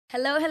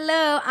Hello,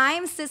 hello.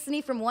 I'm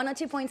Sissany from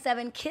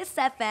 102.7 KIIS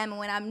FM, and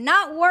when I'm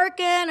not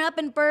working up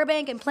in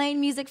Burbank and playing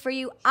music for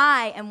you,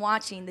 I am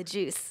watching The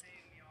Juice.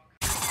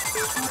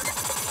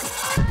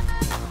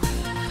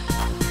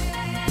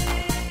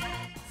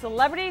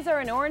 Celebrities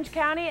are in Orange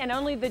County, and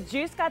only The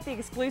Juice got the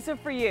exclusive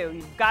for you.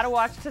 You've got to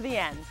watch to the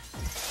end.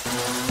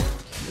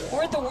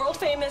 We're at the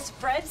world-famous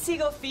Fred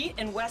Segal Feet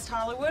in West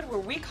Hollywood, where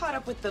we caught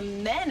up with the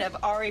men of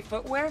Auri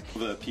Footwear.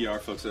 The PR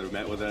folks that have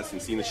met with us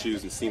and seen the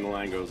shoes and seen the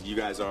line goes, you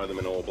guys are the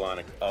Manolo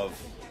Blahnik of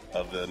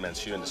the men's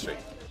shoe industry.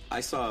 I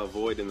saw a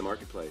void in the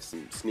marketplace.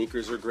 And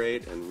sneakers are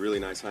great and really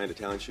nice high-end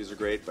Italian shoes are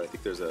great, but I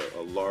think there's a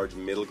large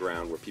middle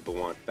ground where people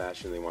want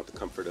fashion, they want the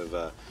comfort of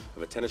a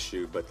tennis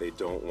shoe, but they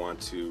don't want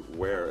to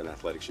wear an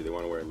athletic shoe, they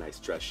want to wear a nice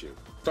dress shoe.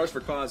 Stars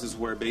for Cause is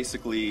where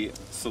basically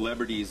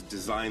celebrities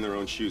design their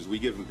own shoes. We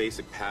give them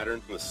basic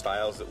patterns from the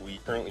styles that we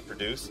currently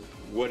produce.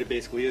 What it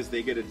basically is,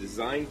 they get a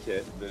design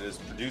kit that is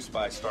produced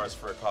by Stars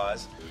for a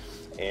Cause,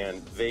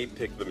 and they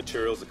pick the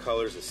materials, the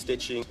colors, the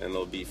stitching, and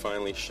they'll be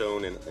finally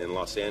shown in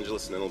Los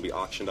Angeles, and then they'll be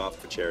auctioned off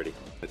for charity.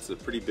 It's a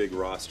pretty big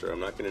roster. I'm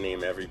not going to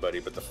name everybody,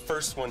 but the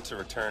first one to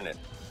return it,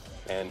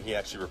 and he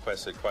actually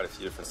requested quite a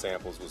few different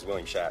samples, was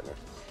William Shatner.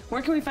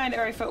 Where can we find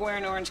Auri Footwear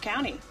in Orange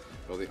County?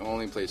 Well, the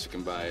only place you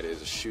can buy it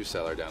is a shoe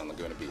seller down in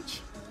Laguna Beach.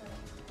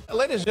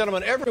 Ladies and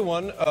gentlemen,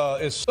 everyone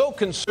is so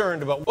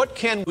concerned about what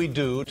can we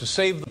do to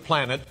save the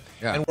planet,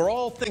 and we're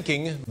all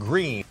thinking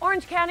green.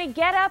 Orange County,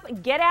 get up,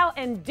 get out,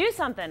 and do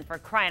something, for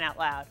crying out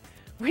loud.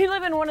 We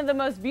live in one of the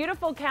most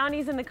beautiful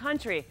counties in the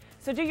country,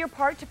 so do your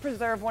part to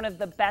preserve one of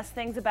the best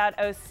things about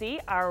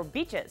OC, our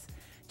beaches.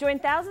 Join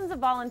thousands of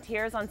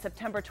volunteers on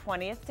September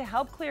 20th to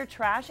help clear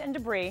trash and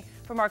debris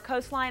from our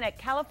coastline at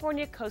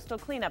California Coastal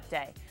Cleanup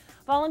Day.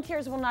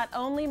 Volunteers will not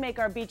only make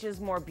our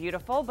beaches more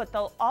beautiful, but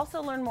they'll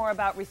also learn more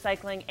about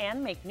recycling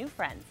and make new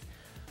friends.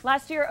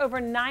 Last year, over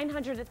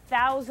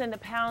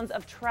 900,000 pounds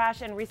of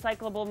trash and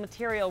recyclable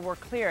material were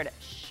cleared.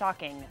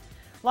 Shocking.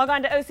 Log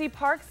on to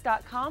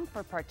ocparks.com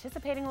for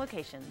participating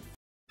locations.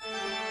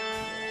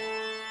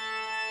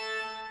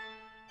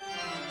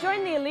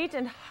 Join the elite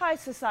and high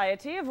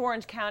society of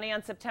Orange County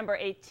on September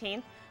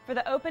 18th for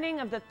the opening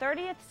of the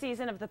 30th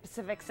season of the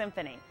Pacific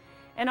Symphony.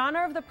 In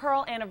honor of the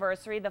Pearl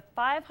anniversary, the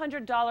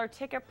 $500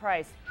 ticket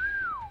price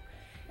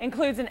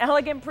includes an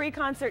elegant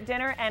pre-concert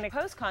dinner and a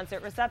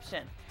post-concert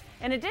reception.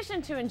 In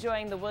addition to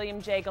enjoying the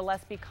William J.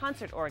 Gillespie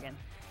concert organ,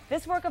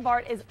 this work of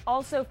art is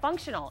also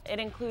functional. It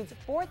includes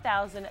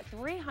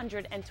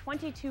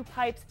 4,322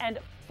 pipes and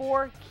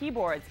 4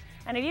 keyboards,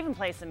 and it even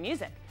plays some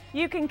music.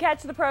 You can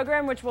catch the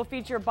program, which will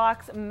feature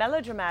Bach's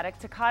melodramatic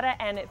toccata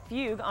and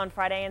fugue on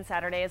Friday and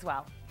Saturday as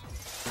well.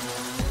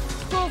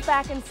 School's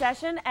back in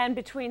session, and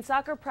between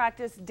soccer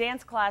practice,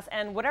 dance class,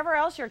 and whatever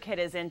else your kid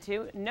is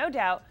into, no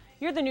doubt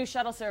you're the new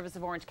shuttle service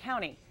of Orange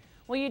County.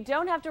 Well, you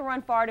don't have to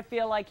run far to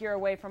feel like you're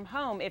away from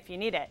home if you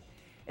need it.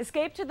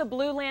 Escape to the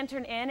Blue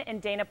Lantern Inn in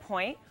Dana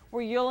Point,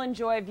 where you'll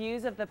enjoy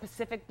views of the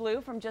Pacific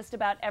Blue from just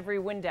about every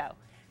window.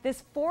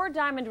 This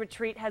 4-diamond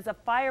retreat has a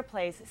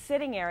fireplace,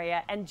 sitting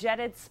area, and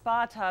jetted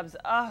spa tubs.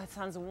 Oh, it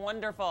sounds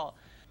wonderful.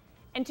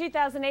 In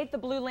 2008, the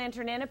Blue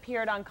Lantern Inn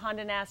appeared on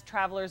Condé Nast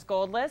Traveler's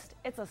Gold List.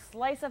 It's a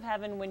slice of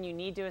heaven when you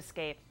need to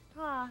escape.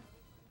 Ah.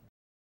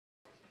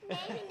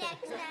 Maybe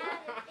next time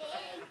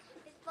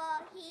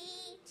before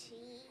he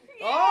cheats.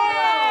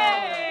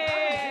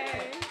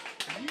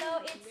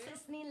 Hello, it's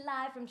Sissany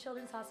live from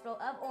Children's Hospital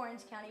of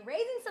Orange County,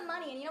 raising some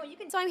money, and you know what, you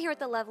can... So I'm here with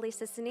the lovely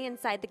Sissany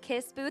inside the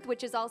KIIS booth,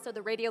 which is also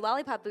the Radio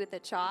Lollipop booth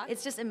at Chalk.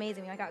 It's just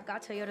amazing. I got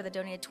Toyota that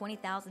donated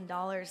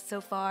 $20,000 so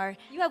far.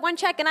 You have one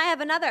check and I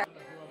have another.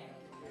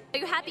 Are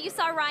you happy you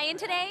saw Ryan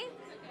today?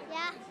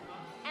 Yeah.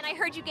 And I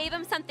heard you gave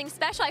him something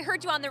special. I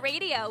heard you on the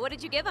radio. What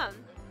did you give him?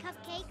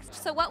 Cupcakes.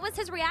 So what was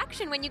his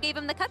reaction when you gave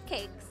him the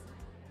cupcakes?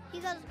 He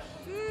goes,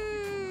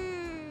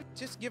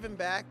 Just giving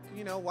back,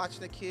 you know,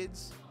 watching the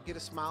kids get a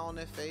smile on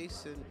their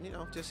face and, you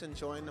know, just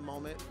enjoying the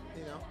moment,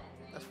 you know.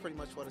 That's pretty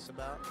much what it's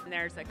about. And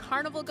there's a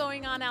carnival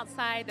going on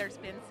outside. There's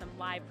been some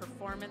live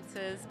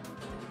performances.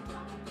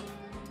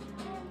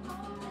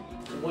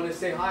 I want to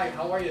say hi.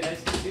 How are you?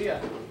 Nice to see you.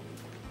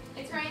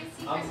 It's Ryan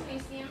Seacrest. Can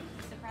you see him?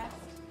 Suppressed.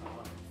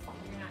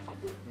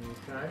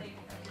 Okay.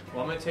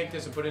 Well, I'm going to take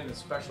this and put it in a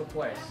special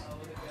place.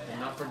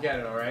 And not forget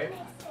it, all right?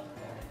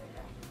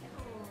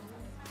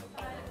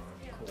 Cool.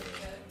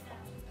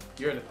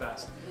 You're the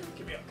best.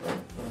 Give me up.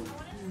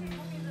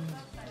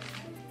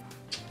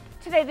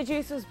 Today, The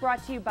Juice was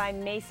brought to you by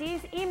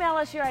Macy's. Email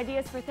us your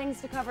ideas for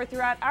things to cover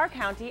throughout our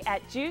county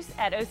at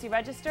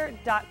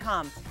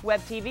juice@ocregister.com.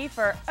 Web TV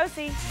for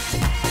OC.